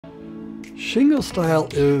Shingle style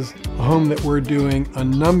is a home that we're doing a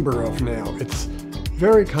number of now. It's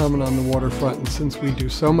very common on the waterfront, and since we do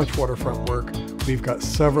so much waterfront work, we've got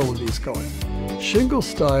several of these going. Shingle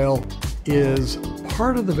style is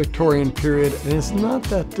part of the Victorian period, and it's not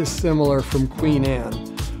that dissimilar from Queen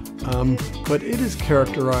Anne, but it is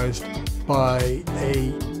characterized by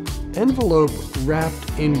an envelope wrapped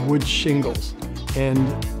in wood shingles, and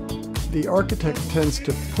the architect tends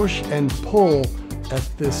to push and pull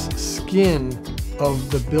at this skin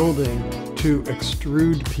of the building to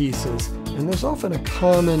extrude pieces, and there's often a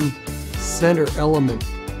common center element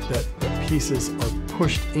that the pieces are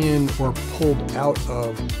pushed in or pulled out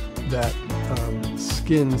of that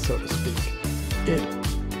skin, so to speak.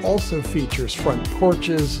 It also features front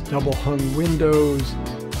porches, double hung windows,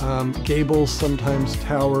 gables, sometimes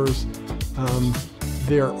towers.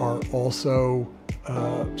 There are also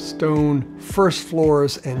stone first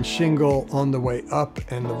floors and shingle on the way up,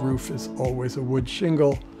 and the roof is always a wood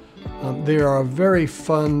shingle. They are a very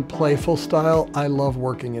fun, playful style. I love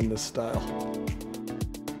working in this style.